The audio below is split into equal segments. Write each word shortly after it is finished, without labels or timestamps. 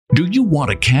Do you want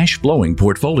a cash-flowing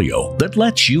portfolio that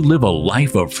lets you live a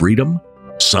life of freedom?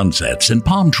 Sunsets and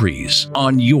palm trees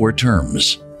on your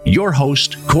terms. Your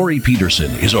host, Corey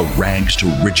Peterson, is a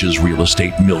rags-to-riches real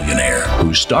estate millionaire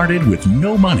who started with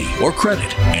no money or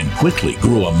credit and quickly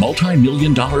grew a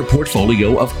multi-million-dollar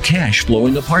portfolio of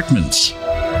cash-flowing apartments.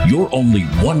 You're only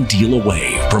one deal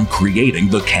away from creating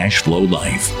the cash flow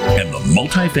life, and the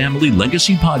Multifamily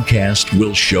Legacy Podcast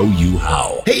will show you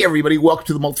how. Hey, everybody. Welcome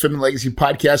to the Multifamily Legacy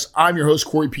Podcast. I'm your host,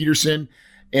 Corey Peterson,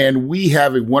 and we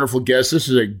have a wonderful guest. This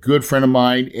is a good friend of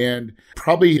mine, and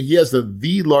probably he has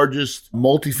the largest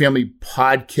multifamily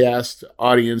podcast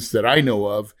audience that I know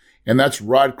of, and that's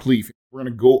Rod Khleif. We're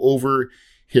going to go over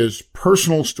his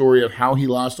personal story of how he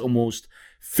lost almost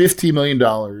 $50 million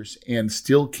and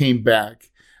still came back.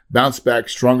 Bounce back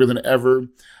stronger than ever.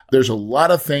 There's a lot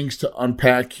of things to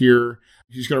unpack here.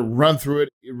 He's going to run through it.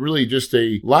 Really just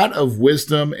a lot of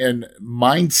wisdom and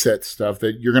mindset stuff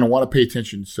that you're going to want to pay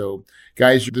attention. So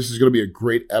guys, this is going to be a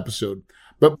great episode.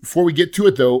 But before we get to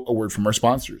it though, a word from our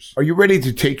sponsors. Are you ready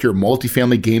to take your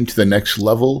multifamily game to the next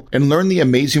level and learn the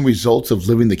amazing results of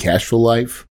living the cash flow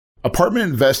life? Apartment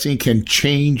investing can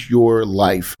change your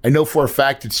life. I know for a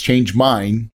fact it's changed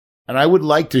mine. And I would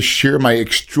like to share my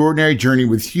extraordinary journey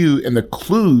with you and the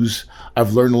clues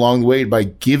I've learned along the way by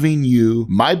giving you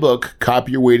my book,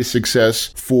 Copy Your Way to Success,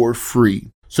 for free.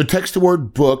 So text the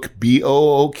word book,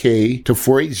 B-O-O-K, to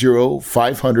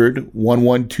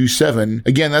 480-500-1127.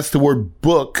 Again, that's the word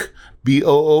book,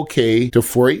 B-O-O-K, to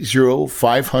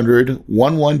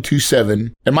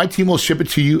 480-500-1127. And my team will ship it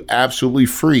to you absolutely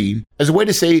free as a way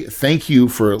to say thank you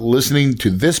for listening to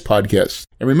this podcast.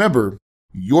 And remember,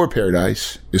 your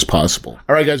paradise is possible.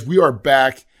 All right, guys, we are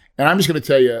back. And I'm just going to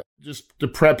tell you, just to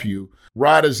prep you,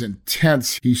 Rod is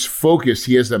intense. He's focused.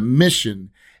 He has a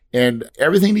mission. And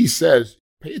everything he says,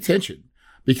 pay attention,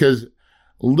 because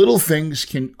little things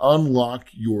can unlock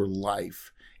your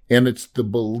life. And it's the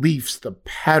beliefs, the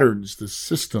patterns, the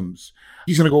systems.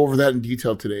 He's going to go over that in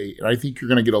detail today. And I think you're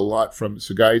going to get a lot from it.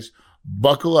 So guys,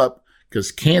 buckle up, because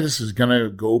Kansas is going to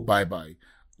go bye-bye.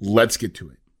 Let's get to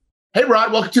it. Hey,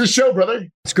 Rod, welcome to the show, brother.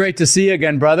 It's great to see you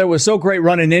again, brother. It was so great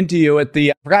running into you at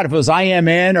I forgot if it was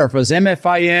IMN or if it was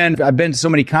MFIN. I've been to so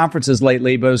many conferences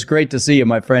lately, but it was great to see you,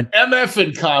 my friend.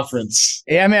 MFN conference.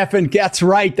 MFN, that's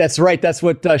right. That's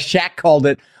what Shaq called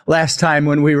it last time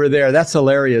when we were there. That's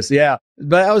hilarious, yeah.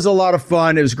 But that was a lot of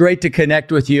fun. It was great to connect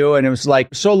with you, and it was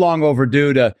like so long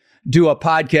overdue to do a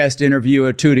podcast interview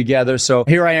or two together. So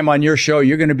here I am on your show.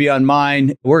 You're going to be on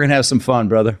mine. We're going to have some fun,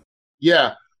 brother.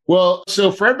 Yeah. Well,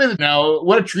 so for everybody now,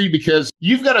 what a treat, because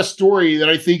you've got a story that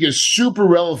I think is super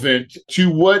relevant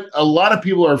to what a lot of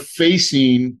people are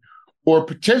facing or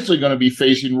potentially going to be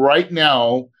facing right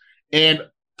now. And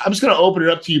I'm just going to open it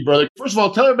up to you, brother. First of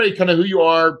all, tell everybody kind of who you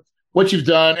are, what you've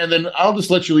done, and then I'll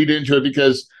just let you lead into it,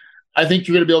 because I think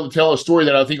you're going to be able to tell a story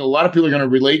that I think a lot of people are going to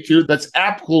relate to. That's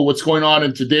applicable what's going on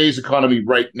in today's economy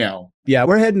right now. Yeah,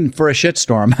 we're heading for a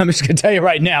shitstorm. I'm just going to tell you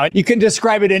right now. You can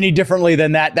describe it any differently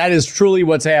than that. That is truly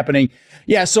what's happening.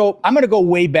 Yeah, so I'm going to go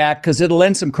way back because it'll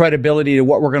lend some credibility to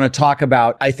what we're going to talk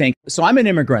about, I think. So I'm an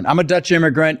immigrant. I'm a Dutch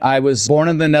immigrant. I was born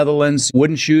in the Netherlands,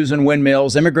 wooden shoes and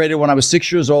windmills, immigrated when I was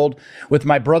 6 years old with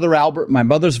my brother Albert, my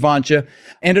mother's Vantje,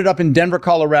 ended up in Denver,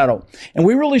 Colorado. And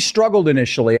we really struggled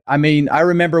initially. I mean, I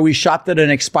remember we shopped at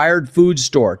an expired food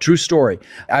store. True story.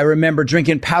 I remember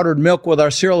drinking powdered milk with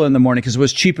our cereal in the morning because it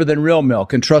was cheaper than real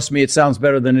milk. And trust me, it sounds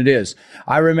better than it is.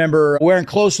 I remember wearing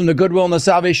clothes from the Goodwill and the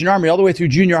Salvation Army all the way through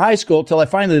junior high school till I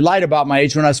finally lied about my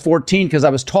age when I was 14 because I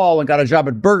was tall and got a job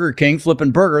at Burger King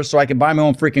flipping burgers so I could buy my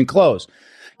own freaking clothes.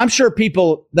 I'm sure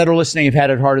people that are listening have had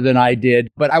it harder than I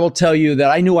did, but I will tell you that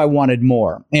I knew I wanted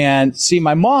more. And see,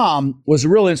 my mom was a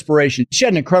real inspiration. She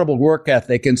had an incredible work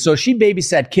ethic. And so she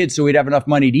babysat kids so we'd have enough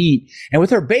money to eat. And with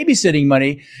her babysitting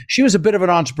money, she was a bit of an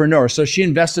entrepreneur. So she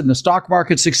invested in the stock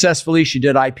market successfully. She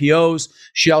did IPOs.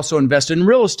 She also invested in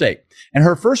real estate. And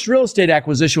her first real estate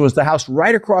acquisition was the house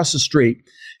right across the street.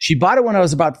 She bought it when I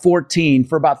was about 14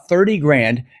 for about 30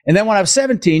 grand. And then when I was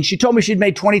 17, she told me she'd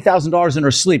made $20,000 in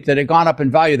her sleep, that had gone up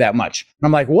in value that much. And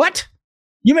I'm like, what?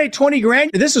 You made 20 grand?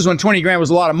 This is when 20 grand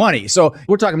was a lot of money. So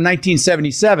we're talking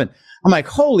 1977. I'm like,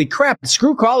 holy crap,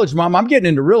 screw college, Mom. I'm getting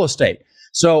into real estate.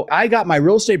 So I got my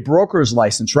real estate broker's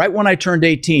license right when I turned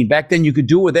 18. Back then, you could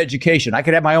do it with education. I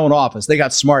could have my own office. They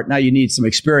got smart. Now you need some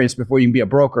experience before you can be a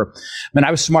broker. And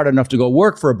I was smart enough to go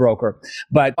work for a broker.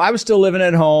 But I was still living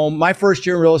at home. My first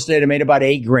year in real estate, I made about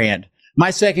 8 grand.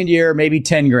 My second year, maybe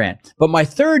 10 grand. But my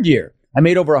third year, I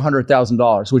made over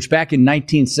 $100,000, which back in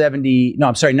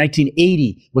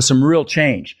 1980 was some real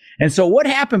change. And so what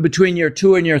happened between year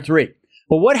 2 and year 3?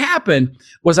 Well, what happened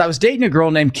was I was dating a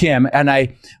girl named Kim, and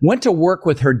I went to work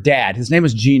with her dad. His name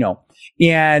was Gino.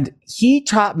 And he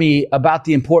taught me about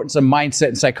the importance of mindset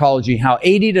and psychology, how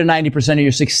 80 to 90% of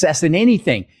your success in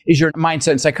anything is your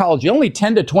mindset and psychology. Only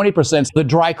 10 to 20% is the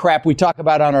dry crap we talk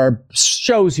about on our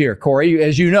shows here, Corey.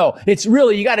 As you know, it's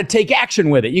really, you got to take action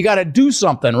with it. You got to do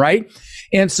something, right?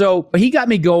 And so he got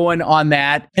me going on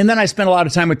that. And then I spent a lot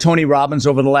of time with Tony Robbins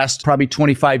over the last probably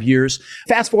 25 years.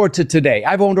 Fast forward to today.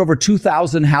 I've owned over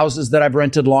 2,000 houses that I've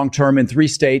rented long-term in 3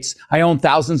 states. I own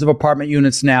thousands of apartment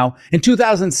units now. In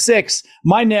 2006,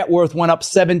 my net worth went up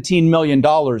 $17 million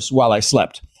while I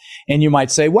slept. And you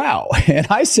might say, wow. And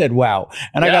I said, wow.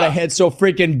 And I got a head so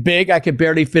freaking big, I could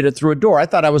barely fit it through a door. I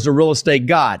thought I was a real estate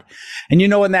god. And you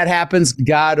know when that happens,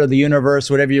 God or the universe,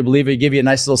 whatever you believe, it give you a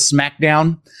nice little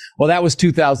smackdown. Well, that was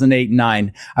 2008 and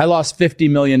 9. I lost $50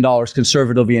 million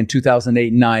conservatively in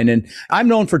 2008 and 9. And I'm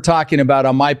known for talking about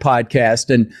on my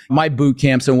podcast and my boot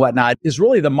camps and whatnot is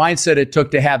really the mindset it took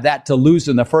to have that to lose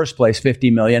in the first place, 50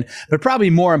 million. But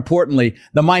probably more importantly,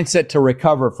 the mindset to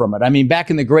recover from it. I mean, back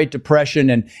in the Great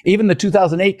Depression and even the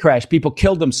 2008 crash, people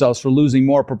killed themselves for losing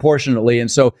more proportionately.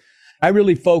 And so I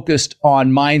really focused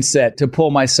on mindset to pull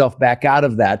myself back out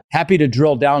of that. Happy to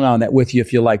drill down on that with you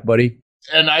if you like, buddy.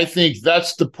 And I think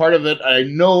that's the part of it I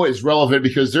know is relevant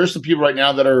because there's some people right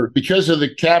now that are, because of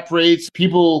the cap rates,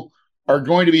 people are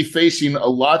going to be facing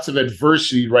lots of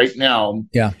adversity right now.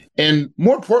 Yeah. And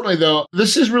more importantly, though,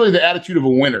 this is really the attitude of a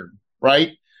winner,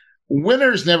 right?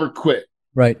 Winners never quit.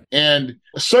 Right. And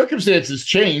circumstances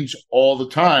change all the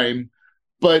time,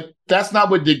 but that's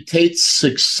not what dictates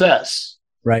success.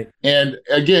 Right. And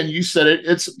again, you said it,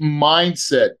 it's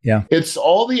mindset. Yeah. It's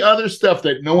all the other stuff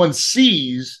that no one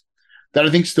sees that I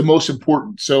think is the most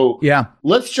important. So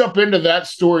let's jump into that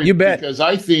story. You bet. Because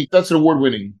I think that's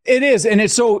award-winning. It is. And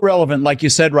it's so relevant, like you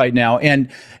said right now. And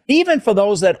even for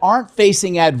those that aren't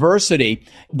facing adversity,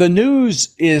 the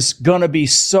news is going to be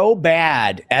so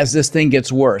bad as this thing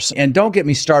gets worse. And don't get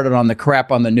me started on the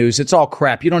crap on the news. It's all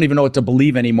crap. You don't even know what to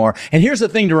believe anymore. And here's the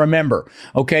thing to remember,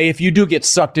 okay? If you do get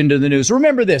sucked into the news,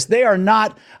 remember this. They are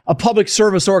not a public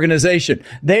service organization.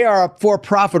 They are a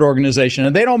for-profit organization.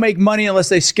 And they don't make money unless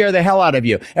they scare the hell out of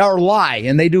you or lie,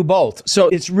 and they do both. So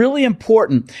it's really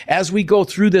important as we go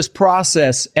through this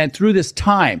process and through this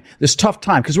time, this tough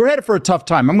time, because we're headed for a tough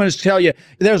time. I'm going to tell you,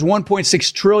 there's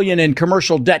 1.6 trillion in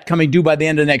commercial debt coming due by the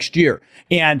end of next year.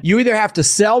 And you either have to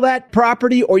sell that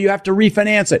property or you have to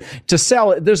refinance it. To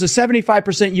sell it, there's a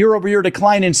 75% year-over-year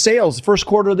decline in sales the first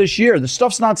quarter of this year. The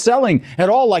stuff's not selling at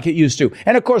all like it used to.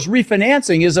 And of course,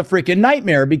 refinancing is a freaking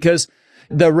nightmare because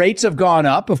the rates have gone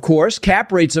up, of course.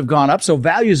 Cap rates have gone up, so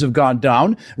values have gone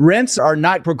down. Rents are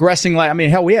not progressing like, I mean,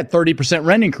 hell, we had 30%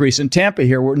 rent increase in Tampa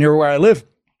here near where I live.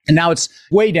 And now it's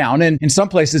way down. And in some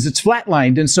places, it's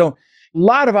flatlined. And so a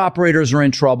lot of operators are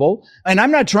in trouble. And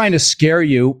I'm not trying to scare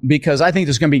you because I think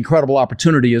there's going to be incredible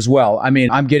opportunity as well. I mean,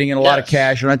 I'm getting in a lot of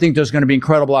cash, and I think there's going to be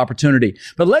incredible opportunity.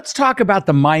 But let's talk about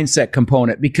the mindset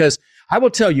component because I will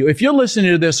tell you, if you're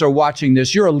listening to this or watching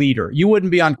this, you're a leader. You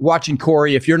wouldn't be on watching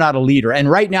Corey if you're not a leader.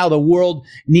 And right now, the world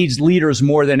needs leaders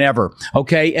more than ever.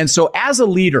 Okay. And so as a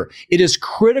leader, it is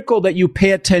critical that you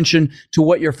pay attention to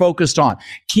what you're focused on.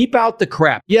 Keep out the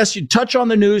crap. Yes, you touch on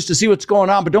the news to see what's going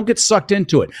on, but don't get sucked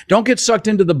into it. Don't get sucked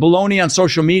into the baloney on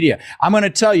social media. I'm going to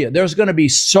tell you, there's going to be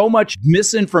so much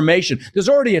misinformation. There's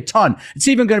already a ton. It's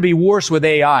even going to be worse with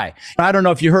AI. I don't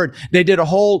know if you heard, they did a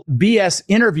whole BS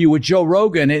interview with Joe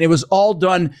Rogan, and it was all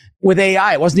done with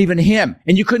AI. It wasn't even him.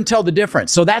 And you couldn't tell the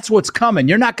difference. So that's what's coming.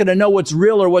 You're not going to know what's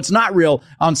real or what's not real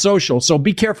on social. So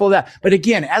be careful of that. But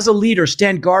again, as a leader,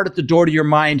 stand guard at the door to your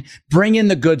mind. Bring in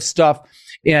the good stuff.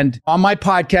 And on my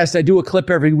podcast, I do a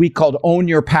clip every week called Own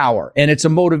Your Power. And it's a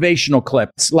motivational clip.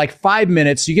 It's like 5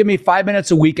 minutes. You give me 5 minutes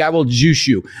a week, I will juice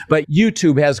you. But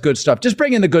YouTube has good stuff. Just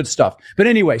bring in the good stuff. But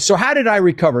anyway, so how did I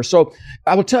recover? So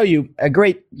I will tell you a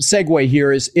great segue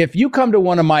here is if you come to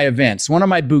one of my events, one of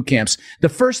my boot camps, the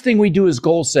first thing we do is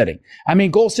goal setting. I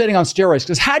mean, goal setting on steroids.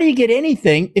 Because how do you get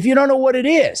anything if you don't know what it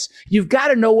is? You've got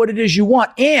to know what it is you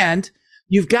want. And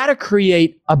you've got to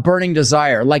create a burning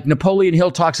desire, like Napoleon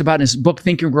Hill talks about in his book,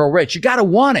 Think and Grow Rich. You got to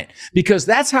want it because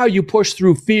that's how you push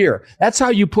through fear. That's how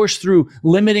you push through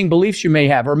limiting beliefs you may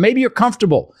have, or maybe you're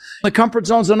comfortable. The comfort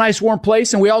zone's a nice warm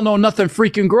place, and we all know nothing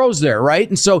freaking grows there, right?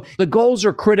 And so the goals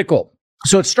are critical.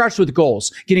 So it starts with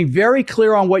goals, getting very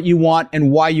clear on what you want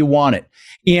and why you want it.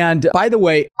 And by the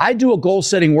way, I do a goal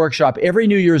setting workshop every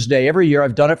New Year's Day, every year.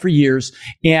 I've done it for years.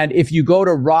 And if you go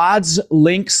to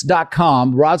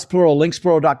rodslinks.com, rods plural,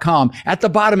 linksplural.com, at the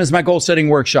bottom is my goal setting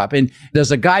workshop. And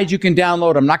there's a guide you can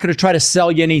download. I'm not going to try to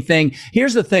sell you anything.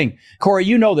 Here's the thing, Corey,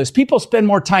 you know this. People spend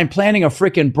more time planning a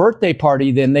freaking birthday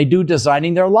party than they do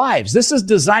designing their lives. This is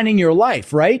designing your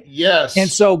life, right? Yes. And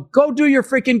so go do your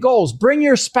freaking goals. Bring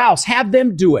your spouse, have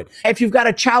them do it. If you've got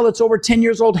a child that's over 10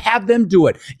 years old, have them do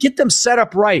it. Get them set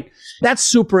up right. That's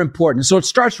super important. So it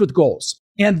starts with goals.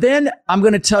 And then I'm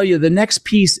going to tell you the next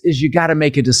piece is you got to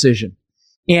make a decision.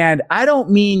 And I don't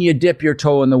mean you dip your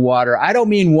toe in the water. I don't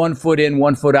mean 1 foot in,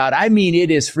 1 foot out. I mean,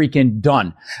 it is freaking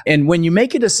done. And when you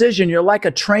make a decision, you're like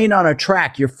a train on a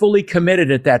track. You're fully committed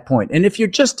at that point. And if you're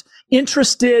just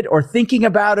interested or thinking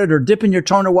about it or dipping your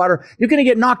toe in the water, you're going to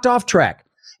get knocked off track.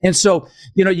 And so,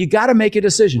 you got to make a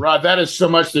decision. Rod, that is so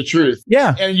much the truth.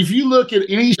 Yeah. And if you look at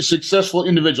any successful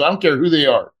individual, I don't care who they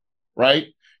are, right?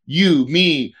 You,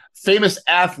 me, famous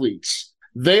athletes,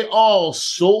 they all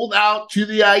sold out to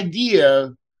the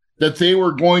idea that they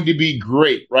were going to be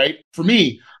great, right? For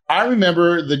me, I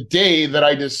remember the day that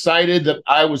I decided that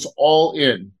I was all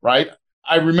in, right?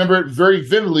 I remember it very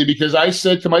vividly because I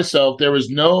said to myself, there was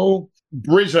no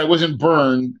bridge that I wasn't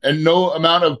burned and no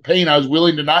amount of pain I was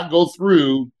willing to not go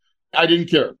through. I didn't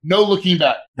care. No looking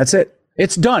back. That's it.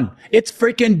 It's done. It's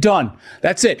freaking done.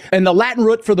 That's it. And the Latin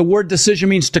root for the word decision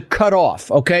means to cut off.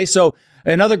 Okay. So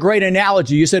another great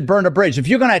analogy, you said burn a bridge. If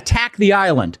you're going to attack the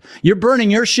island, you're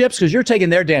burning your ships because you're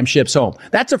taking their damn ships home.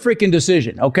 That's a freaking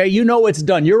decision. Okay. You know it's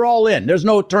done. You're all in. There's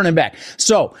no turning back.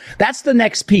 So that's the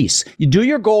next piece. You do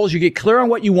your goals. You get clear on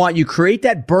what you want. You create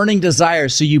that burning desire.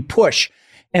 So you push.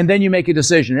 And then you make a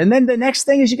decision. And then the next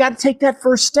thing is you got to take that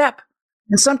first step.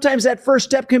 And sometimes that first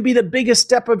step can be the biggest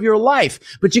step of your life,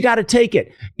 but you got to take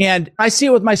it. And I see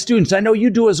it with my students. I know you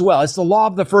do as well. It's the law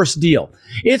of the first deal.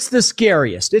 It's the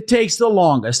scariest. It takes the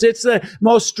longest. It's the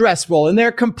most stressful. And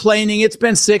they're complaining. It's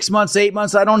been 6 months, 8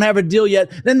 months. I don't have a deal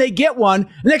yet. Then they get one.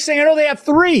 The next thing I know, they have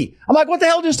 3. I'm like, what the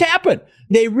hell just happened?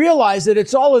 They realize that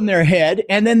it's all in their head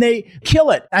and then they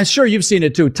kill it. I'm sure you've seen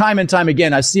it too. Time and time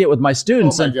again, I see it with my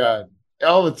students. Oh my God.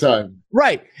 All the time.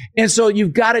 Right. And so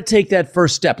you've got to take that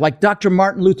first step. Like Dr.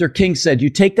 Martin Luther King said,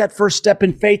 you take that first step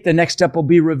in faith, the next step will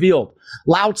be revealed.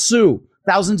 Lao Tzu,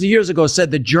 thousands of years ago, said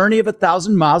the journey of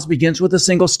 1,000 miles begins with a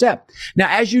single step. Now,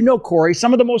 as you know, Corey,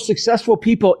 some of the most successful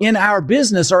people in our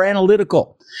business are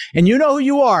analytical. And you know who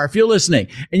you are if you're listening.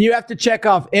 And you have to check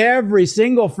off every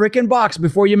single freaking box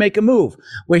before you make a move.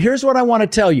 Well, here's what I want to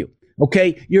tell you.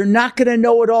 Okay, you're not going to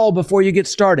know it all before you get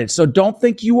started. So don't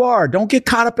think you are. Don't get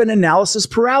caught up in analysis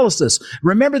paralysis.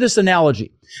 Remember this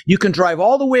analogy. You can drive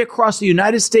all the way across the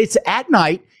United States at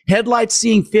night, headlights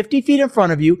seeing 50 feet in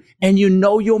front of you, and you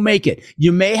know you'll make it.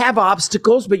 You may have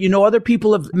obstacles, but you know other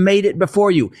people have made it before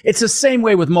you. It's the same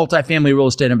way with multifamily real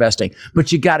estate investing,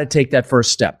 but you got to take that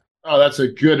first step. Oh, that's a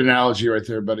good analogy right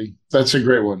there, buddy. That's a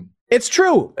great one. It's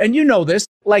true. And you know this,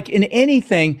 like in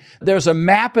anything, there's a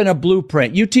map and a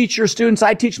blueprint. You teach your students,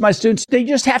 I teach my students, they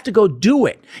just have to go do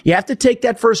it. You have to take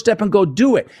that first step and go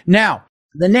do it. Now,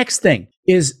 the next thing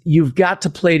is you've got to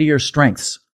play to your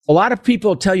strengths. A lot of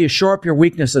people tell you, shore up your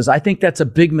weaknesses. I think that's a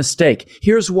big mistake.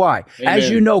 Here's why. Amen. As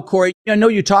you know, Corey, I know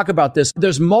you talk about this.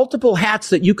 There's multiple hats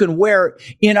that you can wear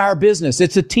in our business.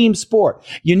 It's a team sport.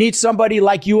 You need somebody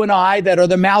like you and I that are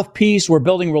the mouthpiece. We're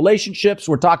building relationships.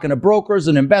 We're talking to brokers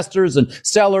and investors and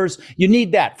sellers. You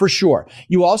need that for sure.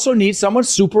 You also need someone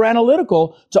super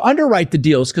analytical to underwrite the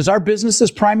deals because our business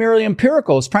is primarily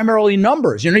empirical. It's primarily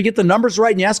numbers. You get the numbers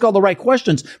right and you ask all the right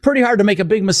questions. Pretty hard to make a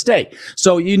big mistake.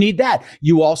 So you need that.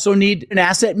 You also need an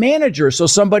asset manager. So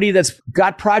somebody that's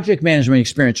got project management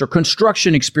experience or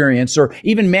construction experience or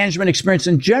even management experience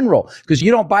in general, because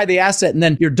you don't buy the asset and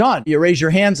then you're done. You raise your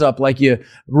hands up like you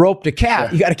roped a cat.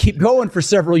 Yeah. You got to keep going for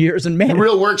several years and manage. The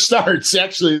real work starts,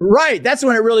 actually. Right. That's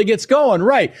when it really gets going.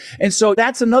 Right. And so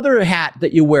that's another hat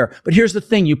that you wear. But here's the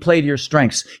thing. You play to your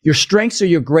strengths. Your strengths are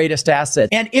your greatest asset.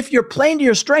 And if you're playing to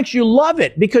your strengths, you love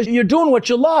it because you're doing what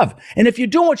you love. And if you're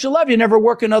doing what you love, you never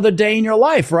work another day in your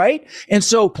life. Right. And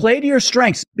so play to your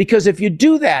strengths, because if you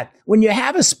do that, when you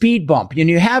have a speed bump and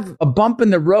you have a bump in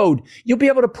the road, you'll be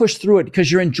able to push through it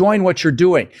because you're enjoying what you're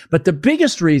doing. But the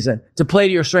biggest reason to play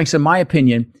to your strengths, in my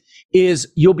opinion, is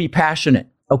you'll be passionate.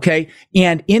 Okay.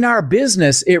 And in our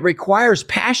business, it requires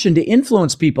passion to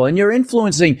influence people, and you're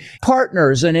influencing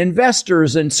partners and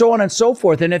investors and so on and so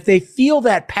forth. And if they feel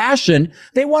that passion,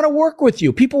 they want to work with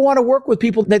you. People want to work with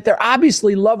people that they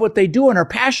obviously love what they do and are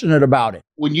passionate about it.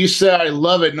 When you say I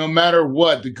love it, no matter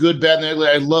what, the good, bad, and the ugly,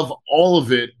 I love all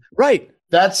of it. Right.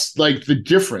 That's like the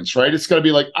difference, right? It's got to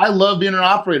be like, I love being an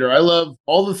operator. I love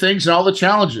all the things and all the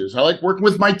challenges. I like working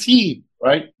with my team,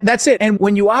 right? That's it. And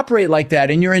when you operate like that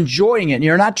and you're enjoying it and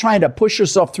you're not trying to push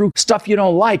yourself through stuff you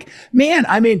don't like, man,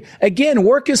 I mean, again,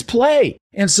 work is play.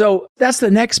 And so that's the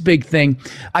next big thing.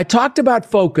 I talked about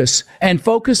focus, and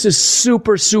focus is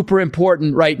super, super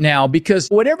important right now because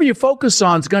whatever you focus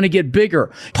on is going to get bigger,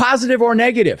 positive or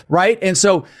negative, right? And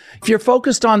so if you're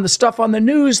focused on the stuff on the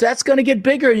news, that's going to get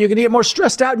bigger. You're going to get more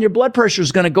stressed out and your blood pressure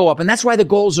is going to go up. And that's why the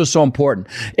goals are so important.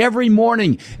 Every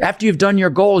morning after you've done your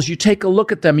goals, you take a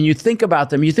look at them and you think about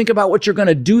them. You think about what you're going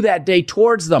to do that day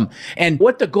towards them. And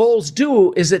what the goals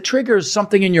do is it triggers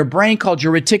something in your brain called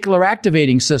your reticular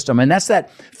activating system. And that's that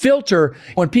filter.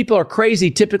 When people are crazy,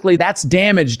 typically that's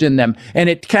damaged in them and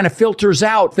it kind of filters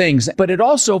out things, but it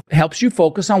also helps you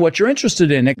focus on what you're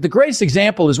interested in. The greatest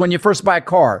example is when you first buy a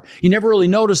car. You never really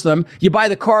notice them. You buy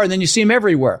the car and then you see them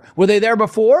everywhere. Were they there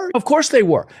before? Of course they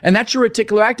were. And that's your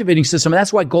reticular activating system. And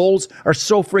that's why goals are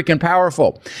so freaking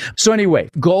powerful. So anyway,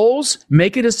 goals,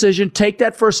 make a decision, take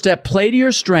that first step, play to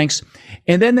your strengths.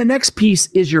 And then the next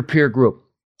piece is your peer group.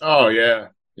 Oh, yeah.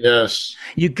 Yes.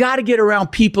 You got to get around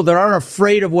people that aren't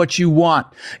afraid of what you want.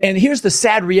 And here's the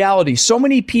sad reality. So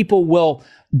many people will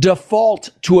default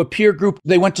to a peer group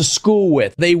they went to school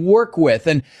with, they work with.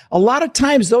 And a lot of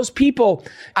times those people,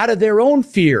 out of their own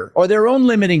fear or their own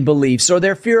limiting beliefs or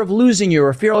their fear of losing you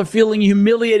or fear of feeling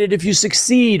humiliated if you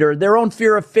succeed or their own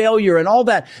fear of failure and all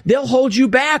that, they'll hold you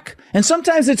back. And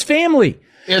sometimes it's family.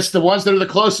 It's the ones that are the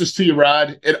closest to you,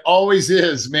 Rod. It always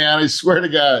is, man. I swear to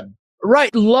God.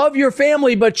 Right. Love your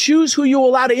family, but choose who you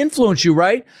allow to influence you,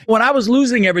 right? When I was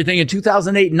losing everything in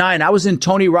 2008 and 9, I was in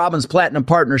Tony Robbins' Platinum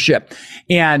Partnership.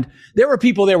 And there were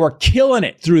people that were killing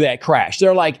it through that crash.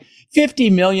 They're like,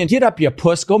 50 million, get up, you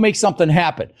puss, go make something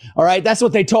happen. All right. That's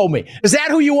what they told me. Is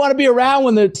that who you want to be around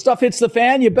when the stuff hits the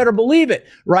fan? You better believe it.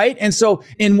 Right. And so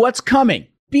in what's coming,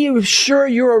 be sure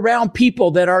you're around people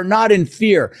that are not in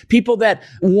fear, people that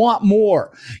want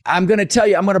more. I'm going to tell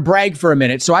you, I'm going to brag for a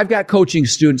minute. So I've got coaching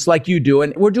students like you do,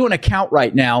 and we're doing a count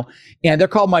right now, and they're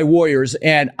called my warriors.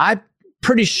 And I'm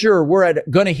pretty sure we're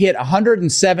going to hit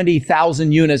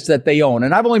 170,000 units that they own.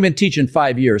 And I've only been teaching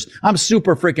 5 years. I'm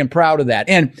super freaking proud of that.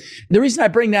 And the reason I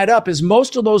bring that up is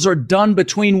most of those are done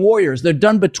between warriors. They're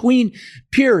done between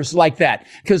peers like that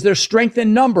because there's strength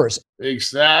in numbers.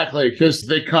 Exactly. Because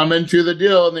they come into the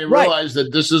deal and they realize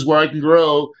that this is where I can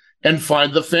grow and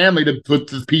find the family to put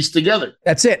the piece together.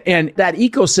 That's it. And that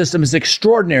ecosystem is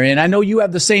extraordinary. And I know you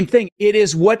have the same thing. It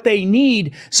is what they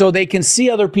need so they can see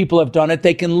other people have done it.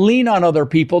 They can lean on other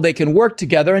people. They can work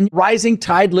together, and rising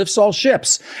tide lifts all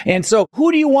ships. And so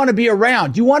who do you want to be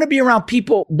around? You want to be around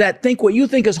people that think what you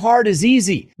think is hard is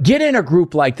easy. Get in a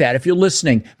group like that. If you're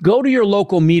listening, go to your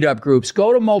local meetup groups,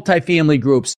 go to multifamily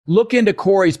groups, look into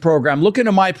Corey's program, look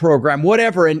into my program,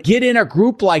 whatever, and get in a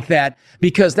group like that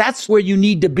because that's where you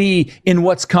need to be in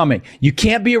what's coming. You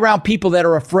can't be around people that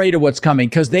are afraid of what's coming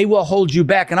because they will hold you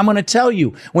back. And I'm going to tell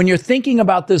you, when you're thinking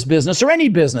about this business or any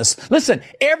business, listen,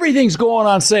 everything's going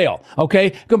on sale. Okay.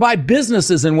 You can buy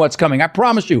businesses in what's coming. I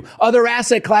promise you, other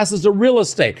asset classes of real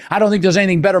estate. I don't think there's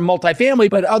anything better multifamily,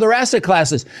 but other asset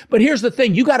classes. But here's the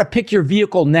thing. You got to pick your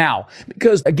vehicle now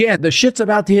because again, the shit's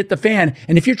about to hit the fan.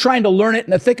 And if you're trying to learn it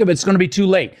in the thick of it, it's going to be too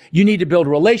late. You need to build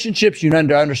relationships. You need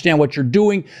to understand what you're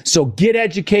doing. So get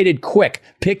educated quick.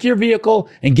 Pick your vehicle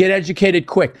and get educated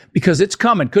quick because it's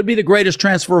coming. Could be the greatest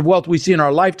transfer of wealth we see in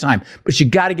our lifetime, but you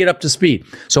got to get up to speed.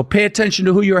 So pay attention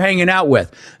to who you're hanging out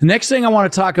with. The next thing I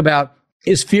want to talk about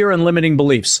is fear and limiting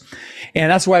beliefs.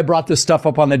 And that's why I brought this stuff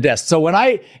up on the desk. So when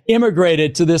I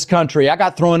immigrated to this country, I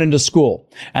got thrown into school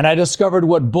and I discovered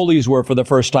what bullies were for the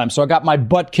first time. So I got my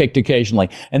butt kicked occasionally.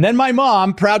 And then my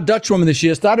mom, proud Dutch woman that she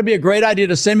is, thought it'd be a great idea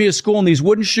to send me to school in these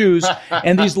wooden shoes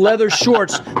and these leather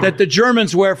shorts that the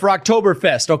Germans wear for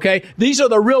Oktoberfest. Okay. These are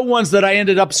the real ones that I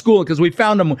ended up schooling because we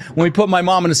found them when we put my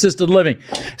mom in assisted living.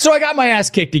 So I got my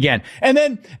ass kicked again. And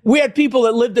then we had people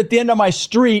that lived at the end of my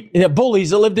street,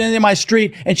 bullies that lived at the end of my street,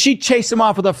 and she'd chase them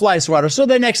off with a fly swatter. So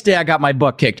the next day I got my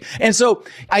butt kicked. And so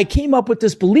I came up with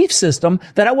this belief system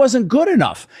that I wasn't good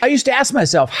enough. I used to ask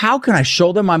myself, how can I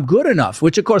show them I'm good enough?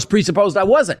 Which of course presupposed I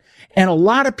wasn't. And a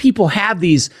lot of people have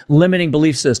these limiting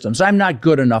belief systems. I'm not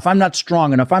good enough. I'm not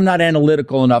strong enough. I'm not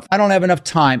analytical enough. I don't have enough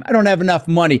time. I don't have enough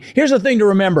money. Here's the thing to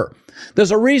remember.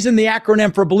 There's a reason the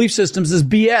acronym for belief systems is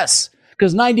BS.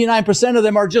 Because 99% of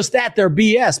them are just that, they're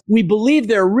BS. We believe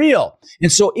they're real.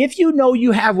 And so if you know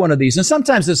you have one of these, and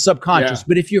sometimes it's subconscious,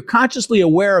 but if you're consciously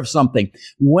aware of something,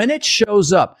 when it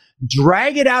shows up,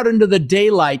 drag it out into the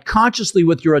daylight consciously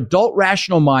with your adult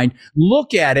rational mind,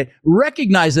 look at it,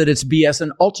 recognize that it's BS,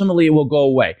 and ultimately it will go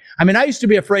away. I mean, I used to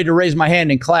be afraid to raise my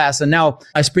hand in class, and now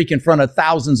I speak in front of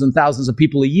thousands and thousands of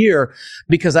people a year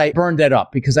because I burned that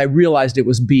up, because I realized it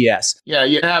was BS. Yeah,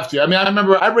 you have to. I mean, I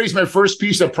remember I raised my first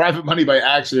piece of private money by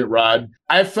accident, Rod.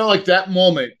 I felt like that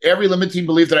moment, every limiting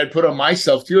belief that I'd put on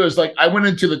myself too, is like I went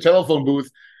into the telephone booth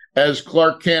as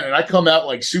Clark Kent and I come out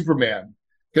like Superman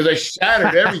because I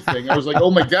shattered everything. I was like,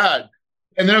 oh my God.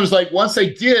 And then it was like, once I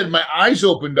did, my eyes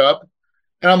opened up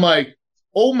and I'm like,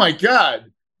 oh my God,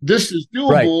 this is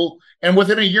doable. Right. And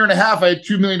within a year and a half, I had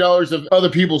 $2 million of other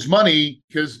people's money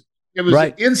because it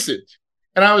was instant.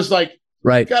 And I was like,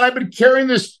 God, I've been carrying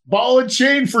this ball and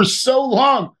chain for so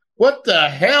long. What the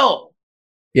hell?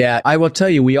 Yeah, I will tell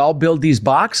you, we all build these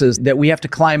boxes that we have to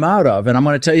climb out of. And I'm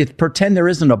going to tell you, pretend there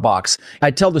isn't a box. I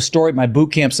tell the story at my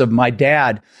boot camps of my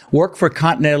dad worked for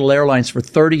Continental Airlines for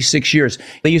 36 years.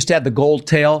 They used to have the gold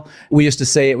tail. We used to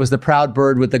say it was the proud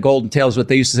bird with the golden tail is what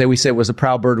they used to say. We said it was a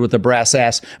proud bird with a brass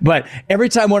ass. But every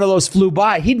time one of those flew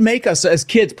by, he'd make us as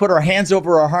kids put our hands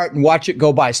over our heart and watch it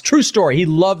go by. It's a true story. He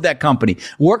loved that company.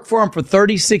 Worked for him for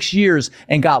 36 years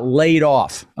and got laid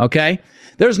off. Okay?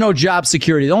 There's no job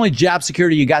security. The only job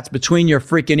security you got's between your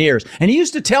freaking ears. And he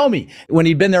used to tell me when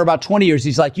he'd been there about 20 years,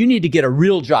 he's like, you need to get a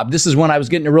real job. This is when I was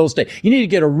getting into real estate. You need to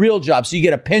get a real job so you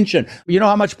get a pension. You know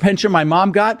how much pension my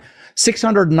mom got?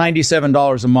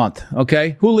 $697 a month.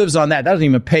 Okay. Who lives on that? That doesn't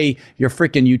even pay your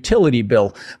freaking utility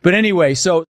bill. But anyway,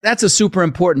 so that's a super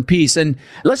important piece. And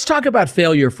let's talk about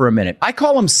failure for a minute. I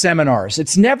call them seminars.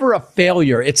 It's never a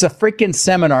failure. It's a freaking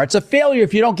seminar. It's a failure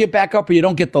if you don't get back up or you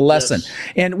don't get the lesson. Yes.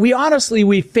 And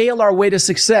we fail our way to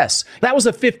success. That was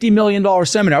a $50 million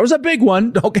seminar. It was a big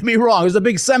one. Don't get me wrong. It was a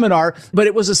big seminar, but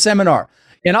it was a seminar.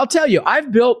 And I'll tell you,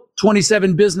 I've built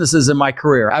 27 businesses in my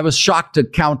career. I was shocked to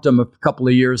count them a couple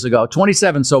of years ago.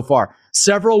 27 so far.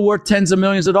 Several worth tens of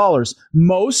millions of dollars.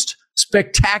 Most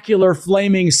spectacular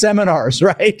flaming seminars,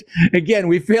 right? Again,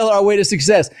 we fail our way to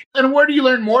success. And where do you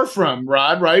learn more from,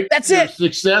 Rod, right? That's your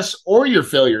success or your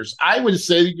failures. I would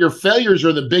say that your failures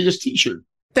are the biggest teacher.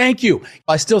 Thank you.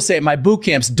 I still say at my boot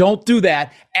camps, don't do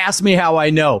that. Ask me how I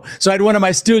know. So I had one of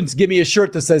my students give me a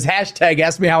shirt that says hashtag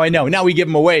ask me how I know. Now we give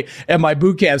them away at my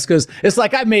boot camps because it's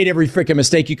like I've made every freaking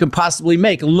mistake you can possibly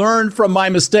make. Learn from my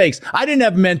mistakes. I didn't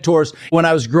have mentors when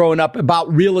I was growing up about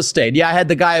real estate. Yeah, I had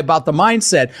the guy about the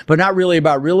mindset, but not really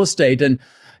about real estate. And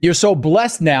you're so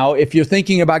blessed now, if you're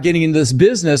thinking about getting into this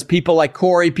business, people like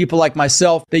Corey, people like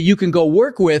myself, that you can go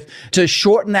work with to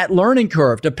shorten that learning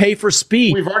curve, to pay for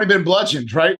speed. We've already been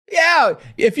bludgeoned, right? Yeah.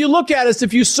 If you look at us,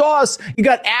 if you saw us, you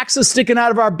got axes sticking out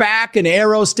of our back and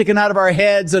arrows sticking out of our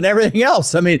heads and everything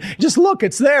else. I mean, just look,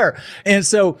 it's there. And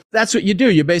so that's what you do.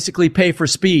 You basically pay for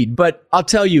speed. But I'll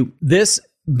tell you, this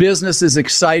business is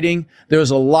exciting.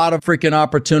 There's a lot of freaking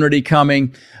opportunity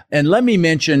coming. And let me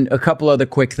mention a couple other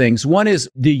quick things. One is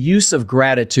the use of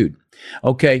gratitude.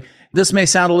 Okay. This may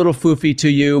sound a little foofy to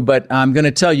you, but I'm going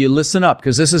to tell you, listen up,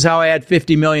 because this is how I had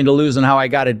 50 million to lose and how I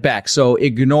got it back. So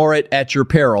ignore it at your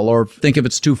peril or think if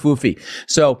it's too foofy.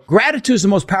 So gratitude is the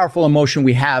most powerful emotion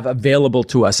we have available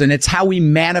to us. And it's how we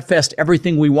manifest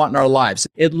everything we want in our lives.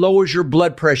 It lowers your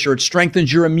blood pressure. It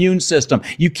strengthens your immune system.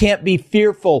 You can't be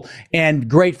fearful and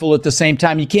grateful at the same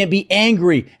time. You can't be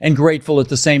angry and grateful at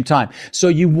the same time. So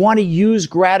you want to use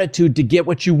gratitude to get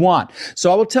what you want. So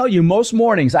I will tell you, most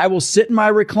mornings I will sit in my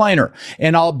recliner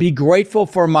and I'll be grateful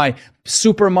for my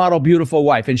supermodel beautiful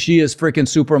wife. And she is freaking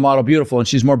supermodel beautiful. And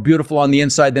she's more beautiful on the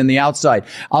inside than the outside.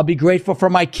 I'll be grateful for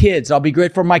my kids. I'll be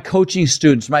grateful for my coaching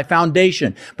students, my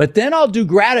foundation. But then I'll do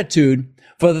gratitude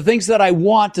for the things that I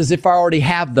want as if I already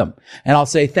have them. And I'll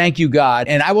say, thank you, God.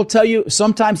 And I will tell you,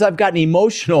 sometimes I've gotten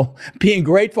emotional being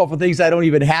grateful for things I don't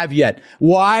even have yet.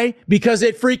 Why? Because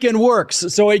it freaking works.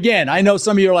 So again, I know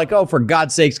some of you are like, oh, for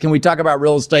God's sakes, can we talk about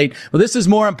real estate? Well, this is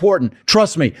more important.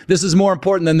 Trust me, this is more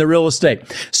important than the real estate.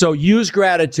 So use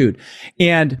gratitude.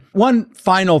 And one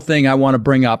final thing I want to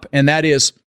bring up, and that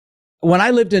is, when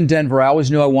I lived in Denver, I always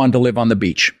knew I wanted to live on the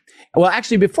beach. Well,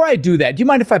 actually, before I do that, do you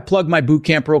mind if I plug my boot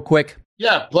camp real quick?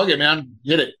 Yeah, plug it, man.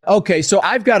 Hit it. Okay, so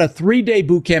I've got a 3-day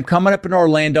boot camp coming up in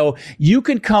Orlando. You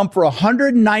can come for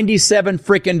 $197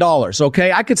 freaking dollars,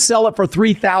 okay? I could sell it for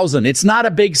 $3,000. It's not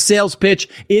a big sales pitch.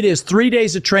 It is 3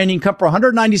 days of training. Come for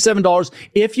 $197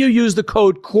 if you use the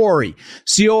code Corey,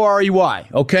 C-O-R-E-Y,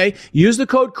 okay? Use the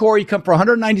code Corey, come for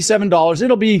 $197.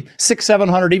 It'll be $600,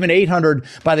 $700, even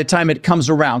 $800 by the time it comes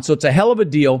around. So it's a hell of a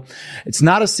deal. It's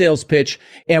not a sales pitch.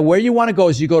 And where you want to go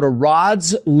is you go to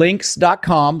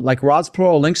rodslinks.com, like Rods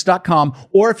Pro, links.com,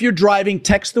 or if you're driving,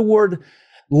 text the word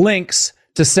links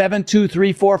to to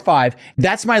 72345.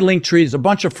 That's my link tree. There's a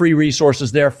bunch of free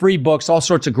resources there, free books, all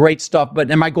sorts of great stuff.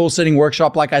 But in my goal setting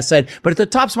workshop, like I said, but at the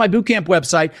top's my bootcamp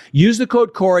website. Use the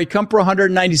code Corey, come for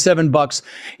 $197.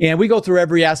 And we go through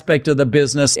every aspect of the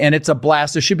business, and it's a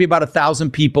blast. There should be about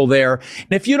 1,000 people there.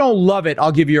 And if you don't love it,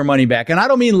 I'll give you your money back. And I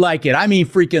don't mean like it. I mean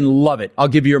freaking love it. I'll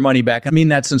give you your money back. I mean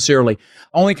that sincerely.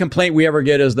 Only complaint we ever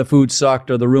get is the food sucked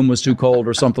or the room was too cold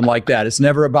or something like that. It's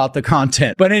never about the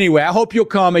content. But anyway, I hope you'll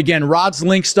come. Again,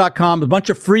 rodslinks.com, a bunch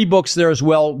of free books there as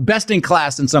well. Best in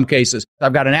class in some cases.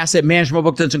 I've got an asset management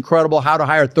book that's incredible. How to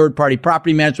hire third-party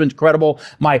property management, incredible.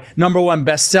 My #1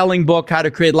 best-selling book, How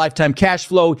to Create Lifetime Cash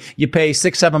Flow. You pay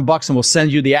 $6-7 and we'll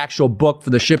send you the actual book for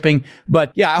the shipping.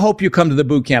 But yeah, I hope you come to the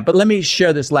boot camp. But let me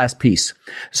share this last piece.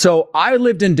 So I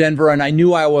lived in Denver and I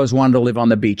knew I always wanted to live on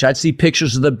the beach. I'd see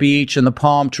pictures of the beach and the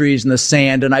palm trees and the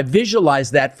sand, and I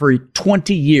visualized that for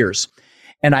 20 years.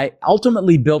 And I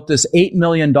ultimately built this $8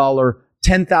 million,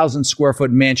 10,000 square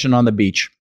foot mansion on the beach.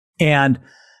 And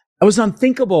it was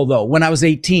unthinkable though when I was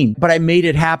 18, but I made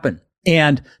it happen.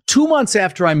 And 2 months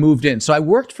after I moved in, so I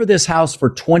worked for this house for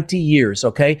 20 years,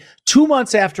 okay? 2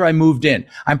 months after I moved in,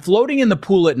 I'm floating in the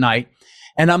pool at night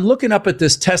and I'm looking up at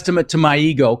this testament to my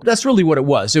ego. That's really what it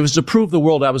was. It was to prove the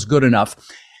world I was good enough.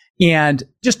 And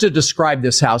just to describe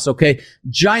this house, okay?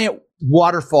 Giant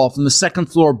waterfall from the second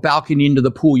floor balcony into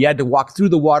the pool. You had to walk through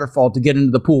the waterfall to get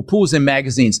into the pool. Pool was in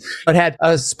magazines. It had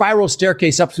a spiral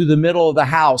staircase up through the middle of the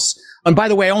house. And by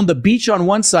the way, I owned the beach on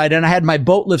one side and I had my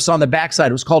boat lifts on the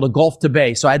backside. It was called a Gulf to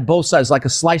Bay. So I had both sides, like a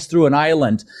slice through an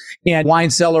island, and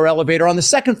wine cellar elevator. On the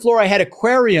second floor, I had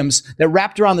aquariums that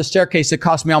wrapped around the staircase that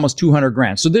cost me almost 200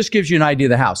 grand. So this gives you an idea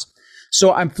of the house.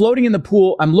 So I'm floating in the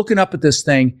pool. I'm looking up at this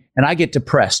thing and I get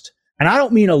depressed. And I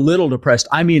don't mean a little depressed.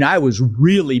 I mean, I was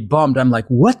really bummed. I'm like,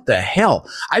 what the hell?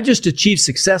 I just achieved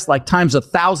success like times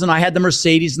 1,000. I had the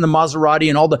Mercedes and the Maserati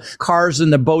and all the cars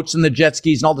and the boats and the jet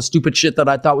skis and all the stupid shit that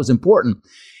I thought was important.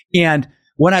 And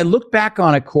when I look back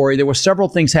on it, Corey, there were several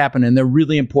things happening and they're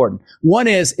really important. One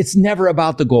is it's never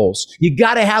about the goals. You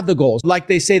got to have the goals. Like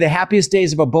they say, the happiest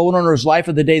days of a boat owner's life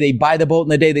are the day they buy the boat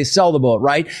and the day they sell the boat,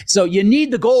 right? So you need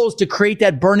the goals to create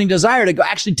that burning desire to go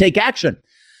actually take action.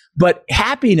 But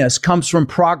happiness comes from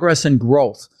progress and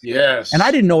growth. Yes. And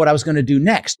I didn't know what I was going to do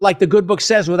next. Like the good book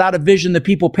says, without a vision, the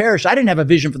people perish. I didn't have a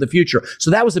vision for the future. So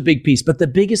that was a big piece. But the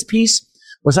biggest piece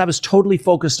was I was totally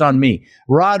focused on me.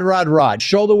 Rod.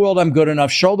 Show the world I'm good enough.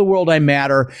 Show the world I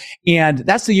matter. And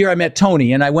that's the year I met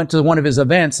Tony. And I went to one of his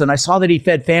events and I saw that he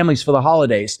fed families for the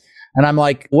holidays. And I'm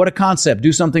like, what a concept.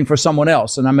 Do something for someone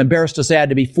else. And I'm embarrassed to say I had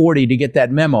to be 40 to get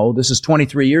that memo. This is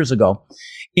 23 years ago.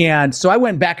 And so I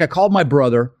went back. I called my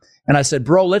brother. And I said,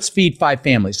 bro, let's feed 5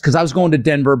 families, because I was going to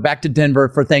Denver, back to Denver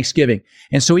for Thanksgiving.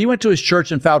 And so he went to his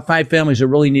church and found 5 families that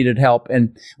really needed help.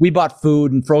 And we bought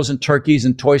food and frozen turkeys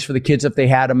and toys for the kids if they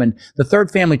had them. And the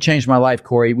third family changed my life,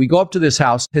 Corey. We go up to this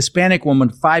house, Hispanic woman,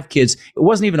 5 kids. It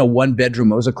wasn't even a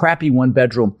 1-bedroom. It was a crappy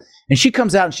 1-bedroom. And she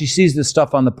comes out and she sees this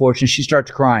stuff on the porch and she starts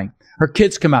crying. Her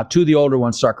kids come out. 2 of the older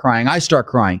ones start crying. I start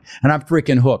crying, and I'm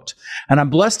freaking hooked. And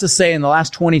I'm blessed to say in the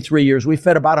last 23 years, we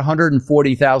fed about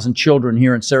 140,000 children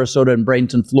here in Sarasota and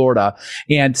Bradenton, Florida.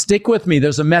 And stick with me.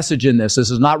 There's a message in this.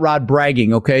 This is not Rod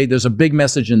bragging, okay? There's a big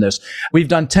message in this. We've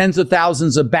done tens of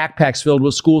thousands of backpacks filled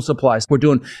with school supplies. We're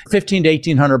doing 1,500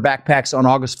 to 1,800 backpacks on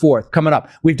August 4th coming up.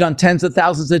 We've done tens of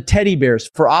thousands of teddy bears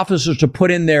for officers to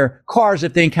put in their cars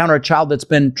if they encounter a child that's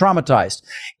been traumatized.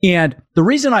 And the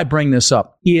reason I bring this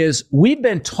up is we've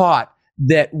been taught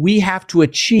that we have to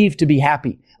achieve to be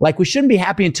happy. Like we shouldn't be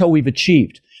happy until we've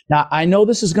achieved. Now, I know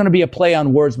this is going to be a play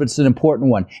on words, but it's an important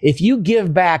one. If you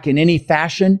give back in any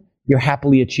fashion, you're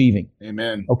happily achieving.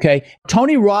 Amen. Okay.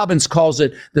 Tony Robbins calls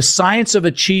it the science of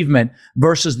achievement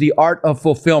versus the art of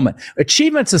fulfillment.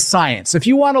 Achievement's a science. If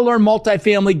you want to learn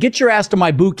multifamily, get your ass to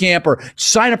my boot camp or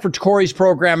sign up for Corey's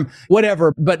program,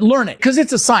 whatever, but learn it because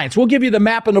it's a science. We'll give you the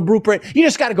map and the blueprint. You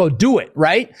just got to go do it,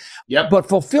 right? Yep. But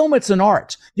fulfillment's an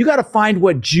art. You got to find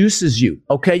what juices you.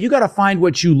 Okay. You got to find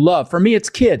what you love. For me, it's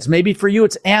kids. Maybe for you,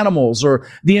 it's animals or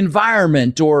the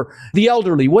environment or the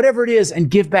elderly, whatever it is, and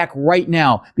give back right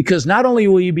now. Because not only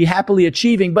will you be happily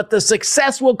achieving, but the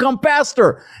success will come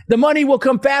faster. The money will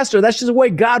come faster. That's just the way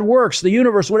God works. The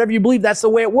universe, whatever you believe, that's the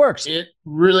way it works. It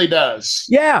really does.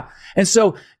 Yeah. And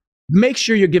so make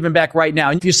sure you're giving back right now.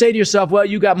 And if you say to yourself, well,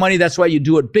 you got money, that's why you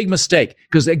do it. Big mistake.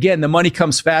 Because again, the money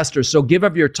comes faster. So give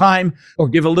up your time or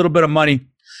give a little bit of money.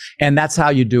 And that's how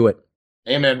you do it.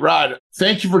 Amen. Rod,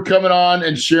 thank you for coming on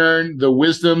and sharing the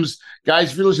wisdoms.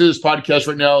 Guys, if you're listening to this podcast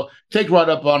right now, take Rod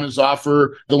up on his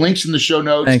offer. The link's in the show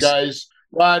notes, Thanks. guys.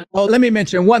 Rod. Oh, let me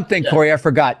mention one thing, Corey, I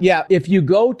forgot. Yeah, if you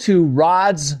go to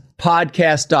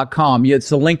rodzpodcast.com. It's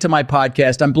the link to my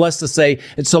podcast. I'm blessed to say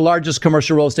it's the largest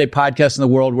commercial real estate podcast in the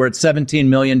world. We're at 17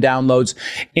 million downloads.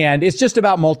 And it's just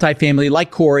about multifamily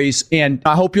like Corey's. And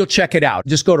I hope you'll check it out.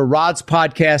 Just go to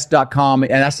rodzpodcast.com.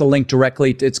 And that's the link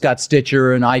directly. It's got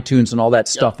Stitcher and iTunes and all that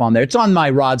stuff on there. It's on my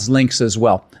Rod's links as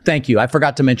well. Thank you. I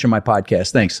forgot to mention my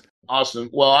podcast. Thanks. Awesome.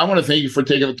 Well, I want to thank you for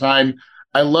taking the time.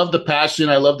 I love the passion.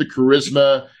 I love the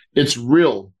charisma. It's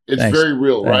real. It's very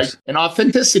real, right? And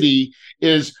authenticity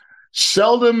is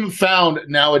seldom found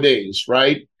nowadays,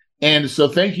 right? And so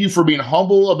thank you for being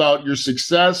humble about your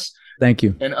success. Thank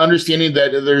you. And understanding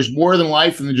that there's more than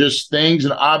life than just things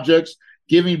and objects.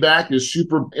 Giving back is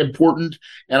super important.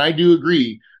 And I do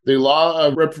agree. The law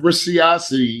of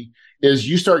reciprocity is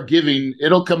you start giving,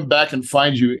 it'll come back and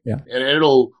find you, and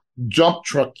it'll jump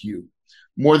truck you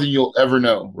more than you'll ever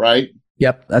know, right?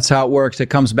 Yep, that's how it works.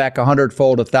 It comes back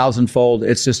 100-fold, 1,000-fold.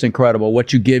 It's just incredible.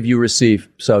 What you give, you receive.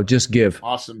 So just give.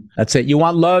 Awesome. That's it. You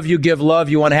want love, you give love.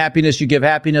 You want happiness, you give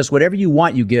happiness. Whatever you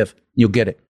want, you give. You'll get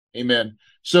it. Amen.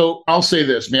 So I'll say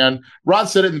this, man. Rod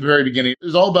said it in the very beginning.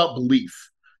 It's all about belief,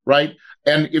 right?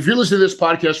 And if you're listening to this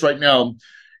podcast right now,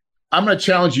 I'm going to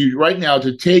challenge you right now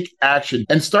to take action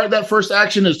and start. That first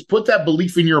action is put that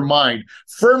belief in your mind.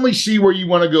 Firmly see where you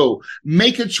want to go.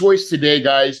 Make a choice today,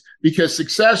 guys, because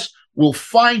success will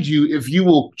find you if you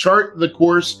will chart the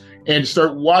course and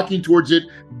start walking towards it.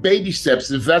 Baby steps.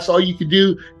 If that's all you can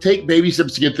do, take baby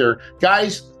steps to get there.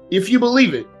 Guys, if you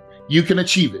believe it, you can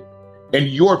achieve it. And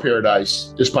your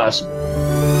paradise is possible.